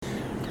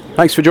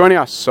Thanks for joining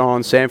us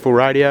on Sample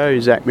Radio.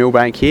 Zach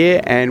Milbank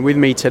here, and with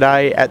me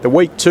today at the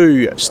Week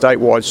 2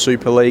 Statewide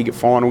Super League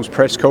Finals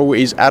press call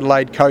is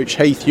Adelaide coach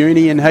Heath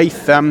Uni. And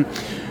Heath,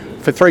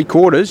 for 3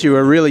 quarters you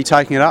were really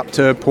taking it up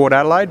to Port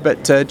Adelaide,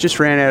 but just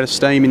ran out of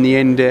steam in the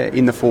end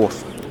in the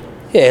fourth.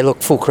 Yeah,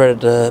 look, full credit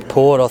to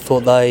Port. I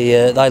thought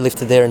they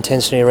lifted their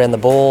intensity around the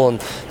ball,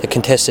 and the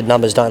contested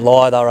numbers don't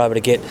lie. They were able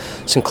to get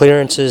some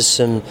clearances,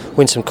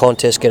 win some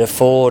contests, get it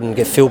forward and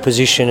get field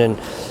position. And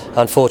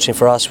unfortunately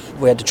for us,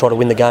 we had to try to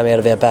win the game out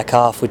of our back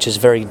half, which is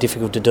very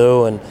difficult to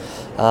do. And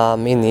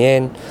in the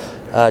end,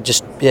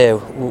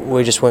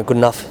 we just weren't good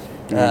enough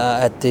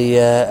at the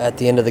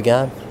end of the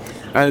game.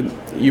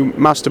 You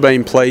must have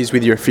been pleased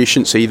with your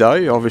efficiency,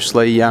 though.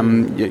 Obviously,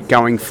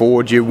 going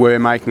forward, you were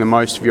making the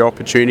most of your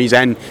opportunities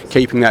and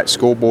keeping that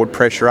scoreboard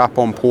pressure up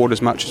on Port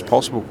as much as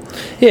possible.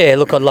 Yeah,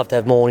 look, I'd love to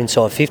have more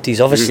inside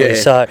 50s, obviously. Yeah.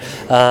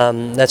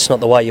 So that's not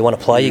the way you want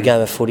to play your game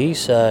of footy.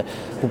 So,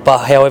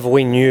 but however,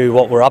 we knew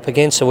what we're up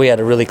against, so we had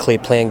a really clear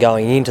plan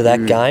going into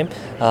that game.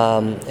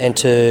 And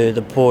to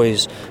the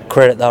boys'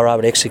 credit, they were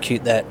able to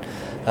execute that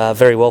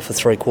very well for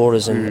 3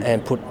 quarters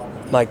and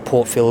make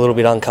Port feel a little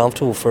bit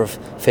uncomfortable for a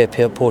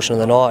fair portion of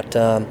the night.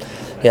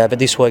 But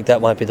this week that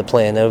won't be the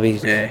plan.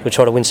 We'll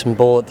try to win some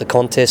ball at the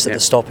contest, at the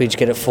stoppage,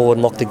 get it forward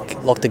and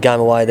lock the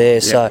game away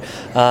there. So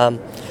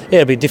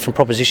it'll be a different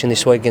proposition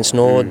this week against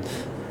Nord.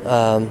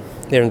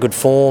 They're in good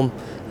form.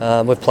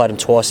 We've played them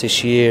twice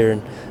this year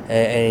and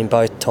in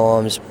both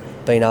times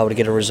been able to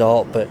get a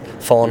result, but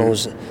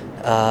finals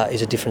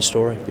is a different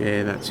story.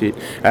 Yeah, that's it.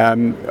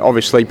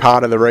 Obviously,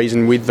 part of the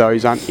reason with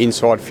those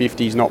inside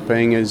 50s not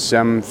being as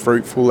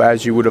fruitful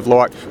as you would have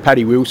liked,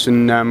 Paddy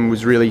Wilson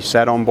was really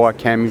sat on by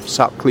Cam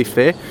Sutcliffe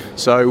there.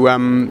 So,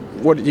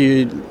 what do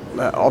you?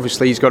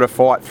 Obviously, he's got to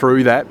fight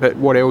through that. But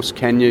what else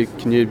can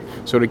you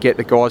sort of get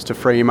the guys to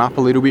free him up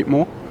a little bit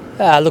more?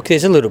 Look,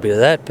 there's a little bit of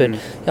that, but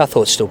I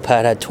thought still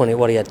Pat had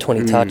 20. He had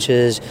 20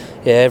 touches.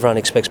 Yeah, everyone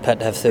expects Pat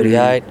to have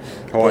 38.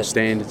 High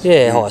standards.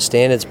 Yeah, high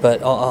standards.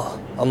 But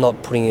I'm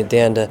not putting it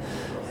down to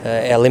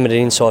our limited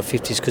inside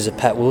 50s because of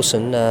Pat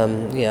Wilson.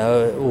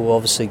 We'll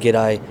obviously get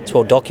it's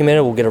well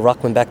documented. We'll get a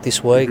ruckman back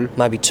this week,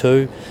 maybe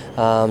 2.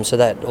 So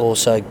that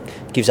also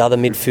gives other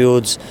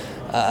midfields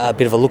a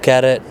bit of a look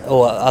at it,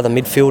 or other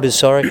midfielders.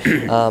 Sorry.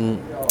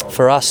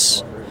 For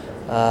us.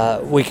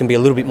 We can be a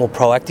little bit more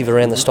proactive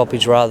around the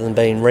stoppage rather than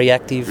being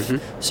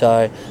reactive.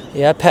 So,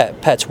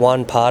 Pat's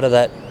one part of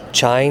that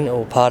chain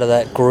or part of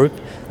that group.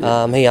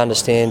 He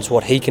understands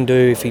what he can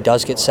do if he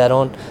does get sat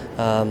on.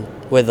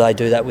 Whether they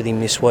do that with him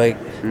this week,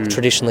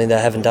 traditionally they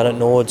haven't done it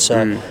Nord.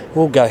 So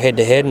we'll go head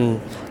to head, and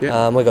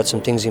we've got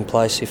some things in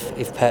place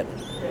if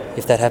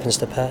that happens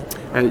to Pat.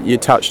 And you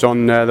touched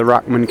on the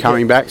ruckman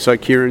coming back, so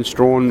Kieran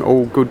Strawn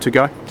all good to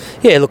go?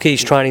 Yeah, look,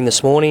 he's training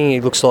this morning. He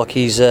looks like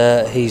he's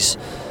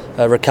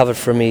recovered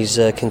from his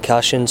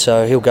concussion,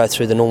 so he'll go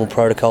through the normal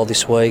protocol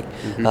this week.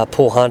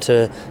 Paul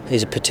Hunter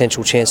is a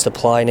potential chance to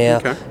play now.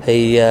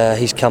 Okay.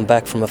 He's come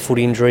back from a foot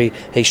injury.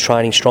 He's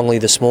training strongly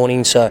this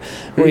morning, so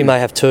we may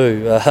have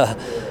 2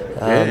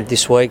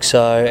 this week.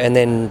 So, and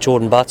then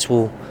Jordan Butts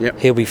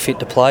he'll be fit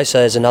to play. So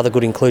there's another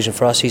good inclusion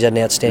for us. He's had an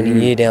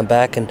outstanding year down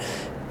back and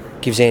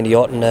gives Andy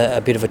Otten a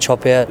bit of a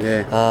chop out.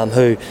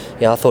 Who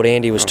I thought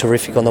Andy was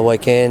terrific on the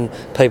weekend.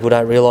 People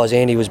don't realise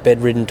Andy was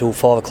bedridden till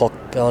 5 o'clock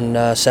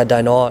on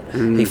Saturday night.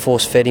 He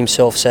force-fed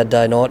himself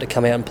Saturday night to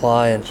come out and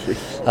play, and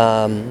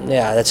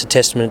that's a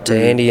testament to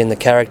Andy and the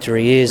character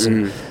he is.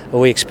 And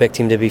we expect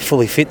him to be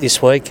fully fit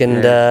this week,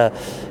 and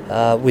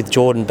with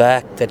Jordan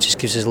back, that just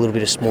gives us a little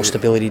bit of more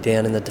stability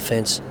down in the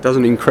defence. Does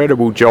an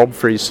incredible job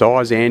for his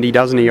size, Andy,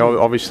 doesn't he?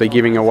 Obviously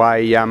giving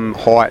away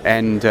height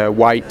and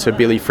weight to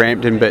Billy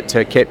Frampton, but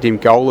kept him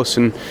goalless,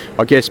 and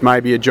I guess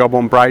maybe a job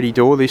on Brady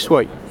Dorr this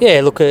week.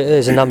 Yeah, look,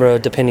 there's a number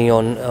of, depending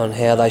on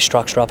how they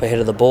structure up ahead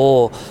of the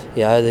ball.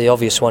 The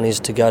obvious one is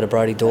to go to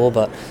Brady Dorr,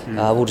 but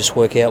we'll just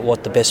work out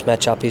what the best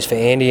matchup is for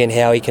Andy and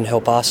how he can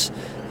help us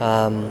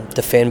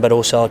defend but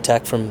also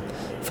attack from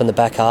the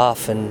back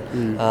half.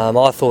 And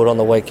I thought on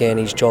the weekend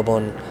his job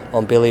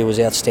on Billy was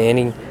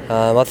outstanding.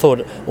 I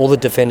thought all the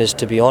defenders,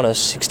 to be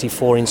honest,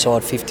 64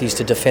 inside 50s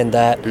to defend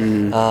that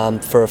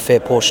for a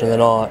fair portion of the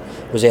night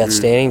was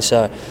outstanding.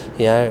 So,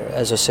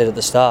 as I said at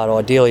the start,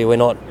 ideally we're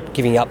not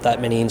giving up that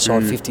many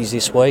inside 50s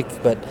this week,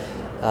 but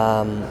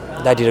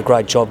they did a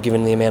great job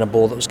given the amount of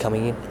ball that was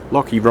coming in.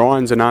 Lockie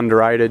Ryan's an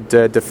underrated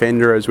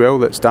defender as well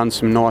that's done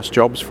some nice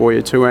jobs for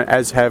you too,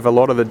 as have a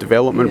lot of the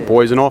development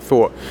boys. And I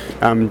thought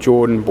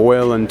Jordan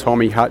Boyle and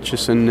Tommy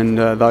Hutchison and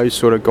those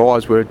sort of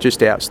guys were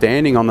just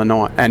outstanding on the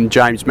night. And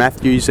James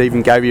Matthews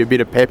even gave you a bit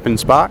of pep and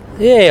spark.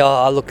 Yeah,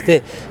 look,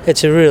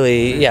 it's a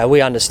really,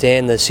 we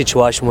understand the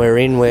situation we're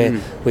in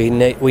where we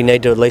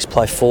need to at least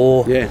play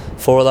four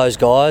of those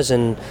guys,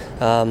 and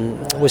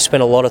we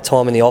spent a lot of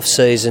time in the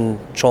off-season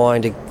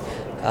trying to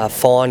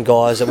find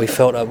guys that we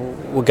felt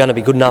were going to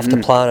be good enough to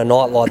play on a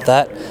night like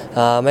that,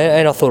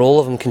 and I thought all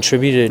of them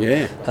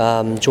contributed.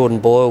 Jordan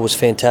Boyle was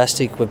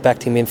fantastic. We've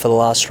backed him in for the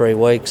last 3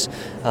 weeks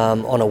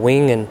on a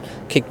wing and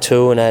kicked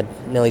 2 and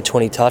had nearly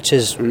 20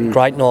 touches.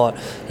 Great night.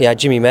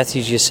 Jimmy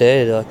Matthews, you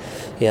said,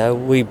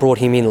 we brought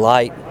him in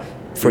late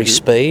for his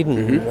speed,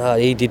 and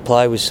he did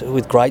play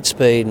with great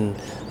speed, and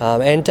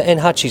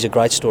Hutchie's a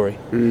great story.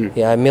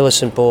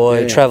 Millicent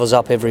boy, travels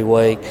up every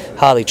week,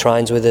 hardly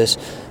trains with us,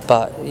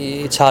 but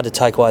it's hard to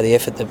take away the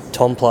effort that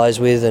Tom plays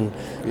with, and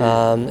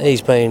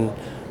he's been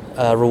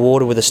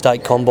rewarded with a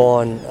state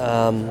combine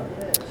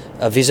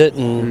a visit,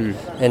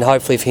 and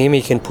hopefully for him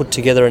he can put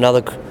together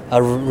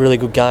a really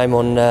good game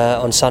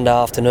on Sunday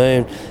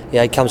afternoon.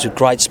 He comes with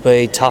great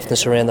speed,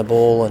 toughness around the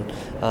ball,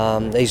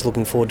 and he's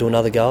looking forward to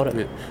another go at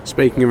it.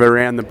 Speaking of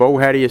around the ball,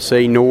 how do you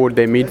see Nord,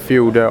 their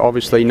midfield?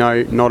 Obviously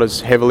not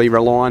as heavily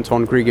reliant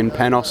on Grigg and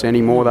Panos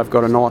anymore. They've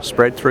got a nice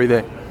spread through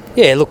there.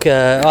 Yeah, look,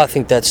 I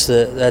think that's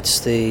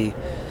the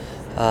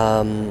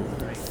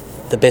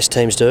best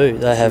teams do.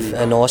 They have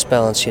a nice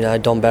balance.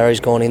 Don Barry's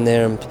gone in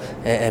there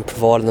and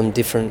provided them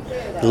different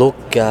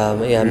look.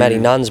 Matty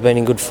Nunn's been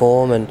in good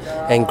form,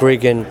 and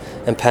Grigg and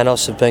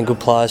Panos have been good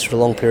players for a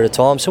long period of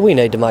time. So we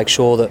need to make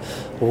sure that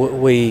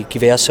we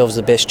give ourselves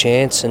the best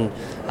chance and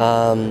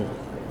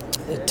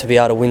to be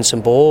able to win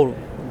some ball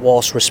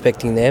whilst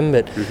respecting them.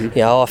 But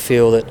I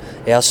feel that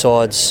our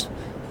side's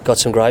got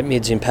some great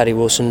mids in Paddy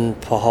Wilson,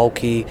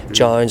 Paholke,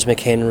 Jones,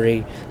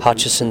 McHenry,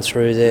 Hutchison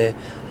through there.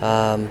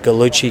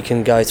 Gallucci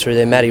can go through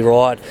there, Matty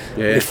Wright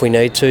if we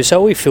need to.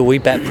 So we feel we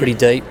bat pretty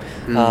deep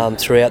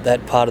throughout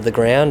that part of the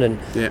ground, and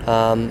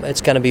it's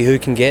going to be who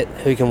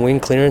can win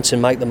clearance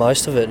and make the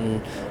most of it.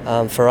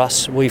 And for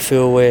us, we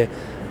feel we're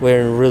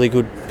in a really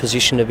good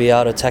position to be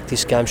able to attack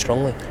this game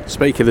strongly.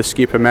 Speak of the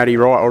skipper, Matty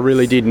Wright, I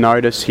really did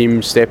notice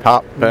him step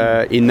up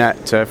in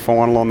that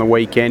final on the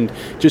weekend,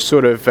 just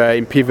sort of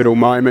in pivotal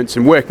moments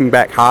and working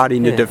back hard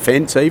into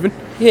defence even.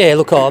 Yeah,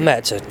 look,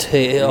 Matt's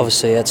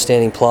obviously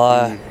outstanding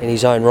player in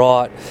his own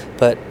right,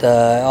 but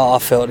I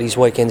felt his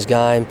weekend's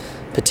game,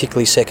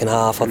 particularly second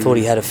half, I thought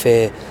he had a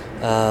fair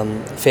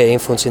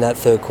influence in that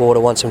third quarter,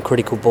 won some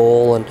critical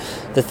ball. And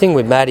the thing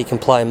with Matt, he can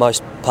play in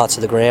most parts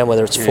of the ground,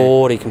 whether it's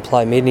forward, he can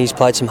play mid, and he's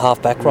played some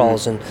half-back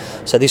roles. And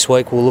so this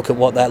week we'll look at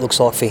what that looks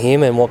like for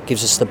him and what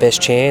gives us the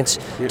best chance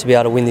to be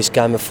able to win this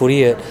game of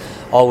footy.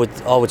 I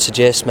would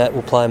suggest Matt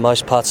will play in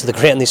most parts of the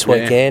ground this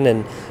weekend,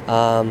 and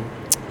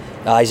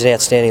he's an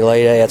outstanding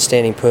leader,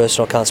 outstanding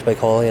person. I can't speak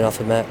highly enough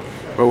of Matt.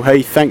 Well,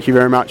 Heath, thank you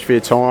very much for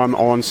your time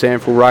on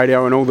SANFL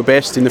Radio, and all the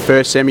best in the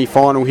first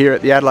semi-final here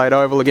at the Adelaide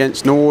Oval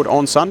against Nord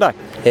on Sunday.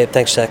 Yeah,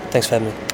 thanks, Zach. Thanks for having me.